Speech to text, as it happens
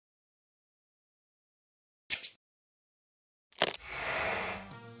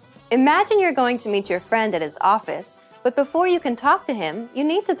Imagine you're going to meet your friend at his office, but before you can talk to him, you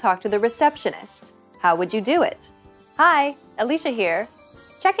need to talk to the receptionist. How would you do it? Hi, Alicia here.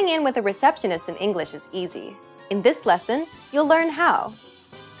 Checking in with a receptionist in English is easy. In this lesson, you'll learn how.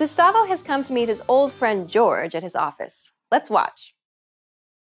 Gustavo has come to meet his old friend George at his office. Let's watch.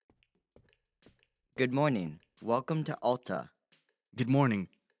 Good morning. Welcome to Alta. Good morning.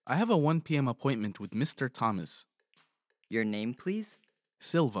 I have a 1 p.m. appointment with Mr. Thomas. Your name, please?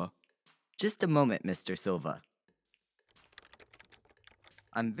 Silva. Just a moment, Mr. Silva.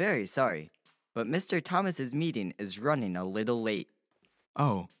 I'm very sorry, but Mr. Thomas's meeting is running a little late.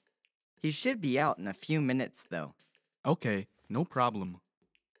 Oh, He should be out in a few minutes, though. okay, no problem.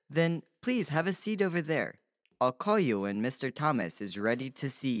 Then please have a seat over there. I'll call you when Mr. Thomas is ready to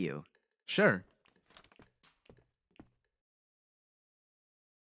see you. Sure.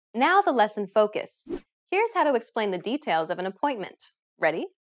 Now the lesson focus. Here's how to explain the details of an appointment. Ready?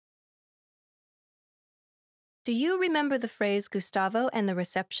 Do you remember the phrase Gustavo and the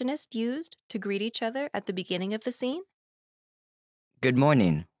receptionist used to greet each other at the beginning of the scene? Good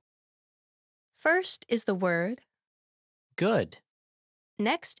morning. First is the word, Good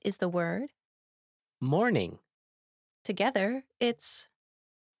next is the word. morning. Together, it's...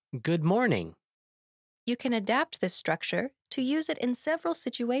 Good morning. You can adapt this structure to use it in several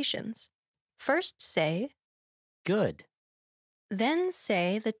situations. First say, Good. then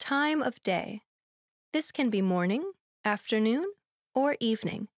say the time of day. This can be morning, afternoon, or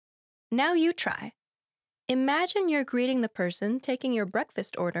evening. Now you try. Imagine you're greeting the person taking your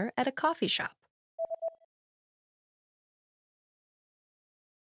breakfast order at a coffee shop.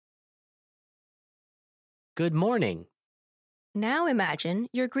 Good morning. Now imagine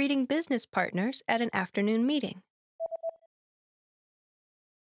you're greeting business partners at an afternoon meeting.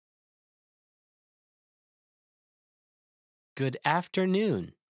 Good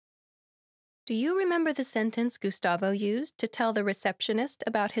afternoon. Do you remember the sentence Gustavo used to tell the receptionist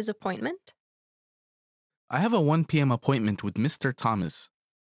about his appointment? I have a 1 p.m. appointment with Mr. Thomas.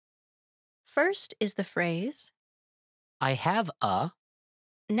 First is the phrase, I have a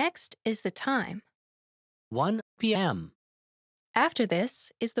next is the time. 1 p.m. After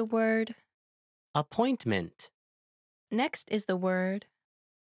this is the word, appointment next is the word,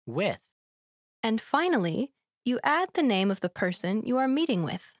 with and finally, you add the name of the person you are meeting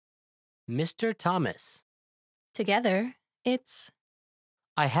with. Mr. Thomas. Together, it's...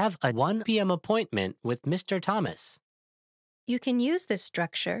 I have a 1 p.m. appointment with Mr. Thomas. You can use this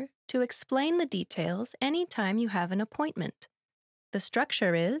structure to explain the details anytime you have an appointment. The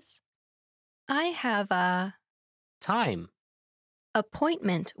structure is, I have a Time.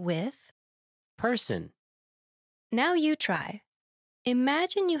 appointment with... Person. Now you try.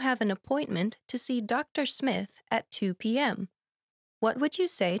 Imagine you have an appointment to see Dr. Smith at 2 p.m. What would you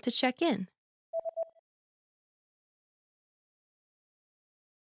say to check in?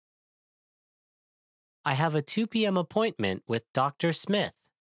 I have a 2 p.m. appointment with Dr. Smith.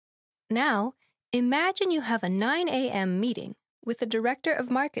 Now, imagine you have a 9 a.m. meeting with the director of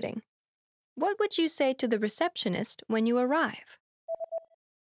marketing. What would you say to the receptionist when you arrive?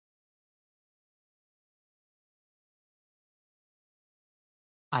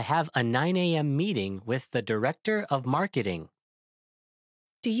 I have a 9 a.m. meeting with the director of marketing.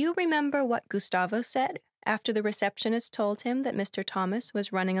 Do you remember what Gustavo said after the receptionist told him that Mr. Thomas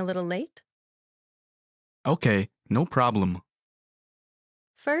was running a little late? Okay, no problem.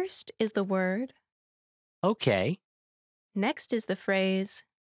 First is the word, Okay, next is the phrase.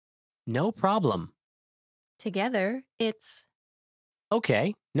 no problem. Together, it's...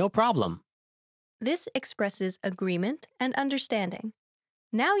 Okay, no problem. This expresses agreement and understanding.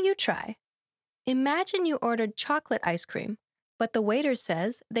 Now you try. Imagine you ordered chocolate ice cream, but the waiter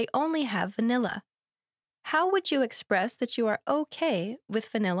says they only have vanilla. How would you express that you are okay with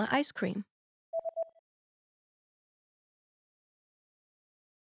vanilla ice cream?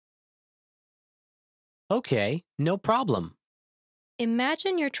 Okay, no problem.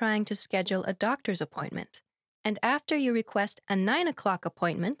 Imagine you're trying to schedule a doctor's appointment, and after you request a 9 o'clock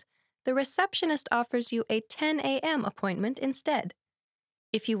appointment, the receptionist offers you a 10 a.m. appointment instead.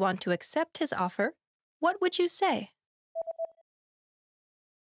 If you want to accept his offer, what would you say?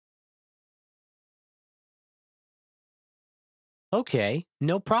 Okay,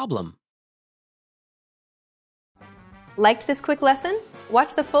 no problem. Liked this quick lesson?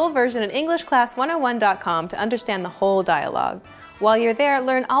 Watch the full version at EnglishClass101.com to understand the whole dialogue. While you're there,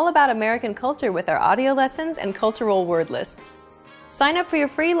 learn all about American culture with our audio lessons and cultural word lists. Sign up for your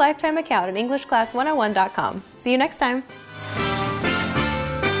free lifetime account at EnglishClass101.com. See you next time!